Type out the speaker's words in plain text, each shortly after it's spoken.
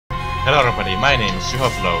Hello everybody, my name is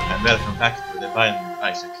Juhoflow and welcome back to the Binding of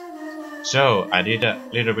Isaac. So, I did a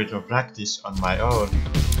little bit of practice on my own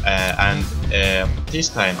and this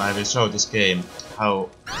time I will show this game how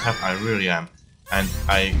tough I really am. And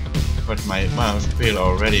I got my mouse feel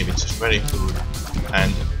already, which is very good.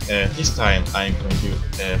 And this time I'm going to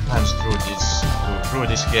punch through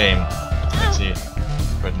this game. Let's see,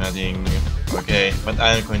 got nothing. Okay, but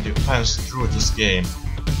I'm going to punch through this game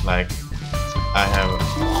like I have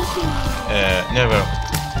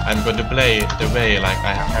I'm going to play the way like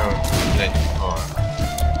I have never played before.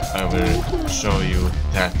 I will show you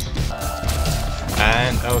that.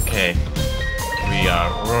 And okay, we are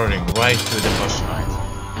roaring right to the boss fight.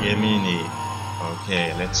 Yemini.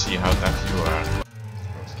 Okay, let's see how tough you are.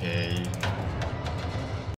 Okay.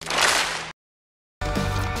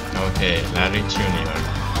 Okay, Larry Jr.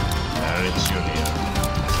 Larry Jr.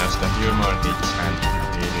 Just a few more hits and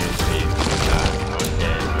we will be done.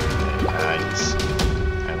 Okay, nice.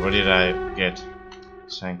 And what did I get?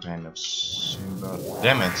 Some kind of symbol.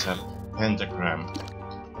 Damage of pentagram.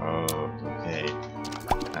 Oh, okay.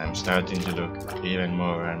 I'm starting to look even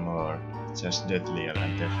more and more just deadlier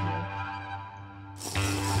and deadlier.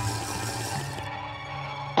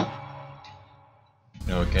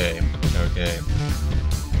 Okay, okay.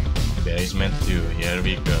 Basement 2, here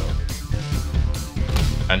we go.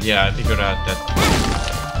 And yeah, I figured out that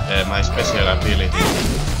my special ability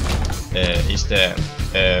is the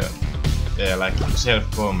like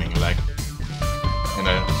self-bombing, like when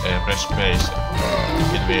I press space,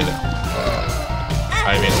 it will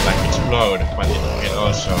I will like explode, but it will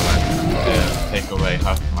also like take away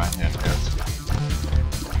half my health.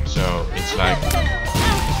 So it's like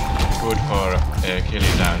good for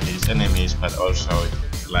killing down these enemies, but also it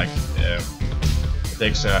like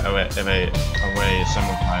takes away some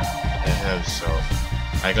of my health, so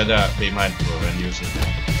I gotta be mindful when using it,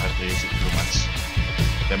 not to use it too much.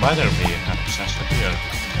 The mother bee just appeared.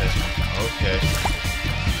 Okay.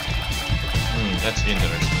 That's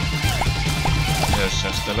interesting. There's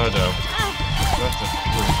just a lot of good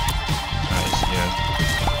guys here.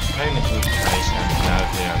 Tiny good guys, and now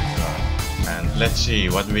they are gone. And let's see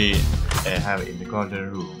what we have in the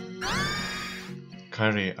golden room.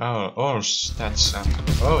 Carry all stats up.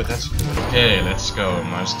 Oh, that's good. Okay, let's go,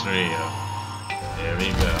 Monstrio. There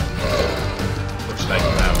we go. Looks like we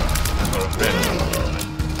have a couple of friends on the moment.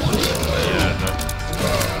 They are not.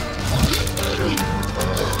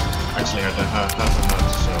 Actually, I had half a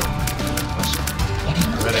month, so that was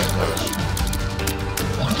very close.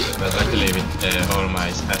 But luckily, with all my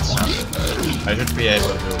stats up, I should be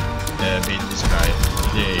able to beat this guy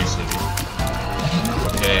pretty easily.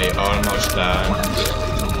 Okay, almost done.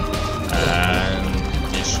 And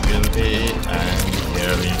this will be, and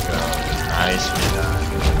here we go. Nicely done.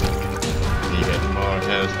 We get more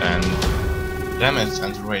health and damage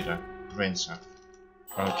and range up.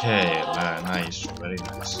 Okay, nice, very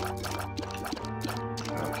nice.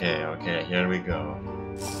 Okay, here we go.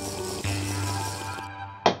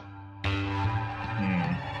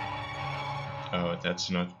 Oh, that's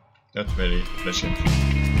not very pleasant.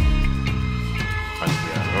 But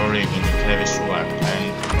we are roaring in the crevice one,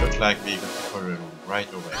 and it looks like we got the corner room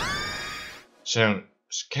right away. So,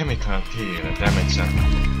 chemical peel damage up.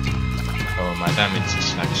 Oh, my damage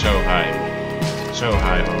is like so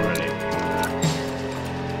high already.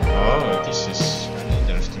 Oh, this is an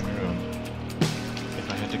interesting room. If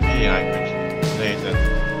I had a key, I could play that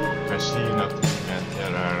casino, and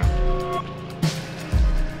there are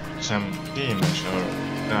some demons or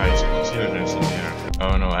guys and children in there.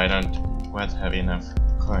 Oh no, I don't quite have enough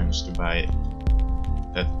coins to buy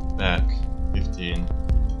that back, 15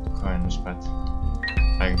 coins, but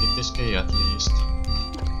I can get this key at least.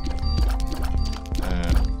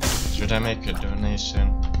 Should I make a donation?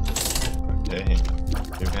 Okay,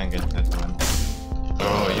 you can get that one.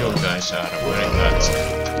 Oh, you guys are very good.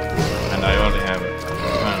 And I only have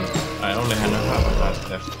half a heart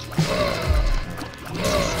left.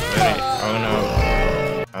 Very,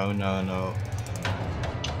 oh no.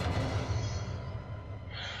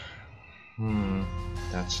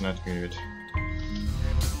 That's not good.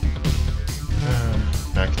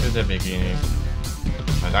 Back to the beginning.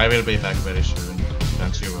 But I will be back very soon,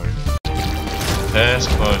 don't you worry. First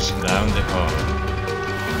boss down the hall.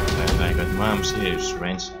 And I got Mom's ears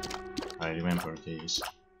range. I remember these.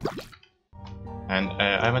 And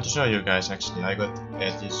I want to show you guys actually, I got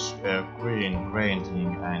this green grain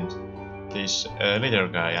thing and this little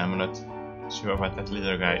guy. I'm not sure what that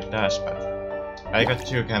little guy does, but I got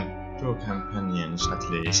two companions at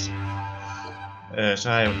least.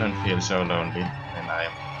 So I don't feel so lonely when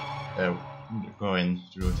I'm going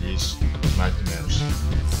through these nightmares.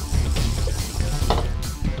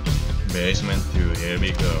 Basement 2, here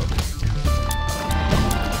we go.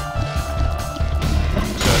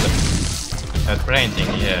 So that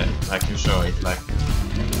painting, yeah, like you saw it, like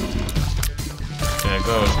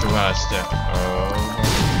goes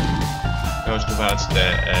towards the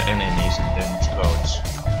enemies and then explodes.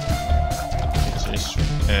 It's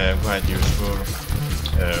quite useful,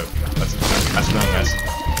 as long as it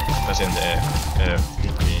doesn't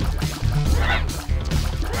hit me.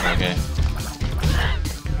 Okay.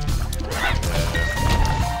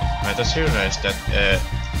 I just realized that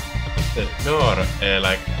the door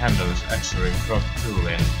like handles actually broke through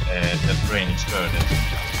when that brain exploded.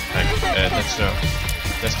 Like that's so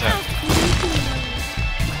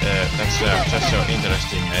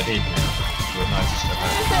interesting detail. So nice stuff.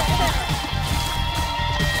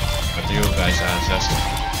 But you guys are just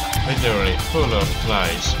literally full of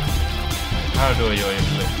flies. How do you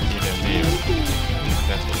even live?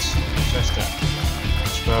 That is just a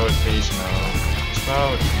explode, please no.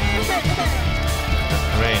 Explode, no. That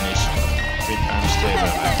brain is a bit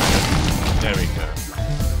unstable. There we go.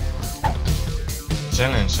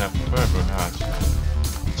 Challenge of purple heart.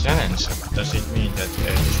 Challenge of, does it mean that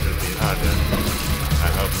this will be harder? I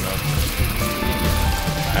hope not.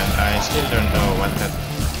 And I still don't know what that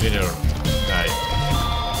little guy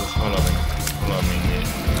who's following me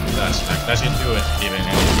does. Like, does it do it even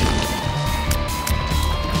anything?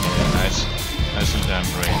 Yeah, nice damn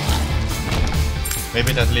brain.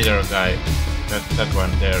 Maybe that little guy, that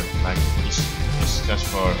one there, like, is just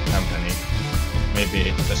for company. Maybe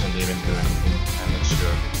it doesn't even do anything, I'm not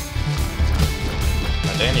sure.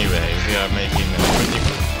 But anyway, we are making pretty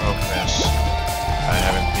good progress. I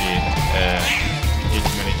haven't been hit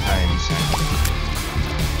many times, and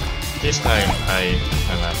this time I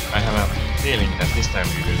have a feeling that this time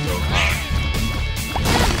we will go hard.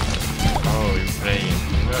 Oh, you're playing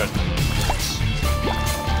hurt me.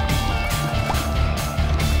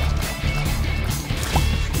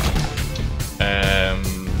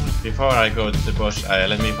 Before I go to the boss,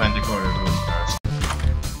 let me find the corner room first.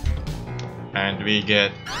 And we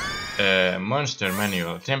get monster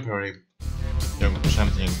manual, temporary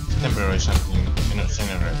something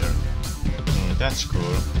generator. That's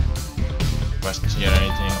cool. Wasn't here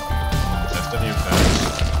anything. Just a few guys.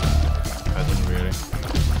 Nothing really.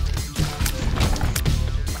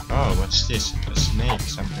 Oh, what's this? A snake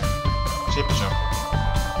something. Chipchop.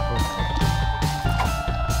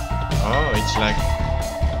 Oh, it's like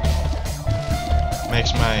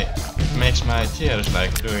makes my tears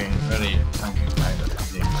like doing very funky kind of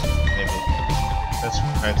things. Maybe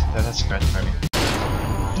that's quite funny.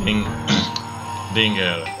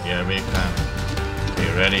 Dingle, here we come. Be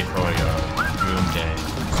ready for your doom day.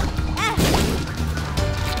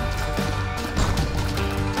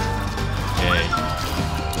 Okay.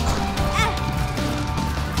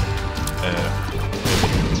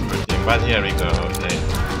 But here we go. Okay.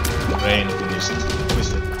 Rain finished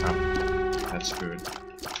up. That's good.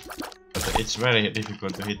 But it's very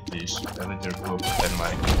difficult to hit these little groups, and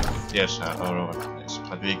my ears are all over the place.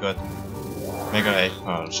 But we got Mega 8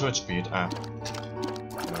 Ball, shoot speed up.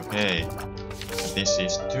 Okay. This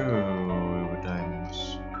is 2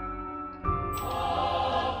 diamonds.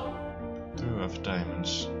 2 of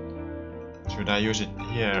diamonds. Should I use it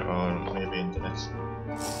here or maybe in the next?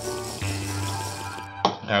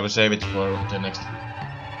 I will save it for the next.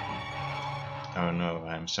 Oh no,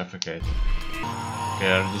 I'm suffocating.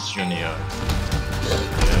 Okay, this Junior.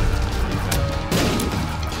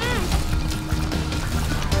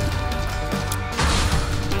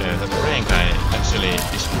 The brain guy actually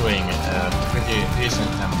is doing pretty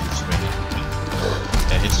decent damage when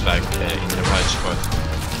it hits like in the right spot.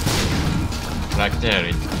 Like there,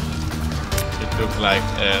 it took like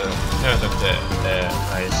third of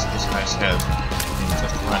this guy's health in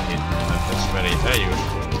just one hit. That's very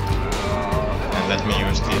useful. And let me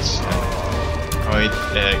use this. Oh, it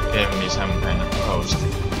gave me some kind of post.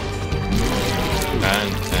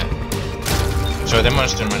 And so the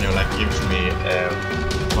monster manual like gives me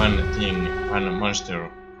one monster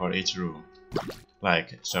for each room.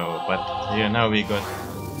 Like so, but here now we got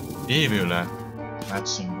Evila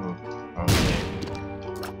matching group. Okay.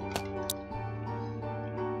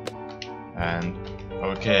 And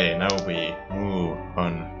okay, now we move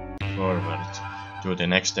on forward to the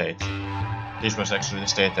next state. This was actually the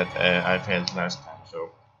state that I failed last time,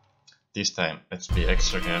 so this time let's be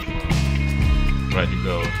extra careful. Try to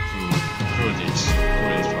go through this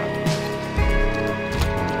one.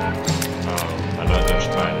 Oh, a lot of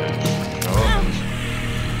spiders.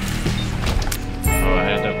 Oh, I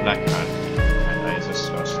had a black card and I just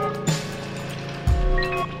saw some.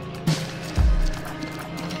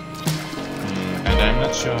 And I'm not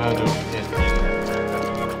not sure how to get in.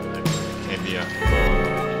 Maybe a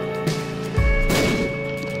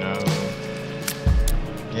no.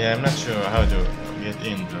 Yeah, I'm not sure how to get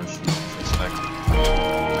in those rooms. It's like oh,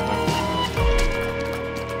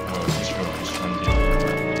 this room is from the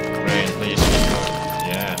brain. Please,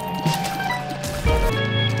 yeah.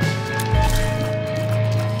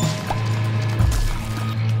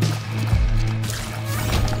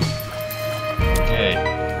 Okay,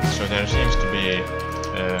 so there seems to be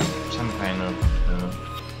some kind of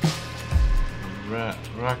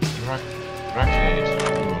rockade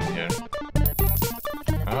room here.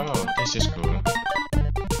 Oh, this is cool.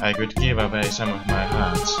 I could give away some of my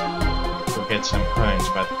hearts to get some coins,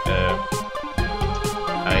 but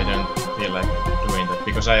I don't feel like doing that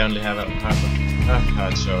because I only have a half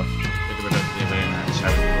heart, so it wouldn't be very nice. I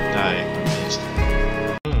would die at least.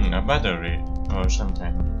 A battery or some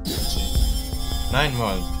kind. Let's see. 9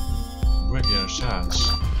 volt Brigadier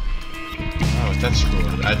shards. Oh, that's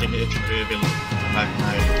cool. I think it will like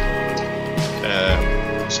my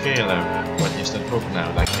scaler. What is that hook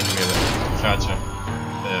now? Like it will charge up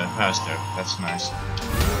faster. That's nice.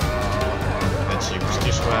 Let's use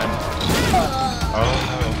this one. Oh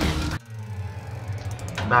no!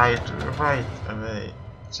 Died right away.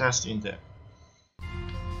 Just in the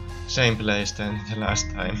same place than the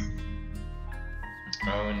last time.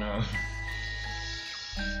 Oh no.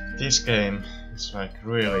 This game is like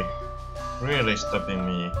really stopping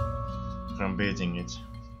me from beating it.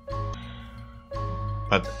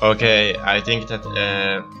 But okay, I think that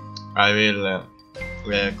I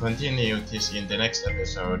will continue this in the next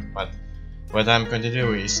episode, but what I'm going to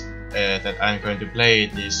do is that I'm going to play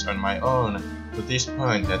this on my own to this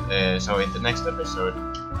point that so in the next episode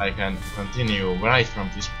I can continue right from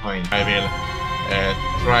this point. I will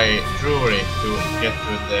try truly to get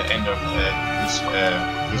to the end of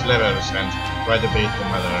these levels and try to beat the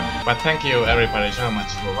mother. But thank you everybody so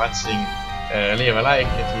much for watching. Leave a like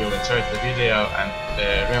if you enjoyed the video and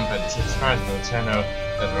remember to subscribe to the channel.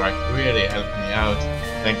 That like really helped me out.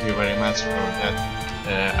 Thank you very much for that.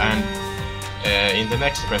 And in the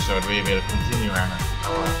next episode we will continue our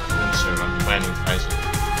adventure on the Binding of Isaac.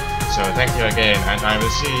 So thank you again, and I will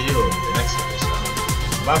see you in the next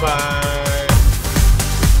episode. Bye bye!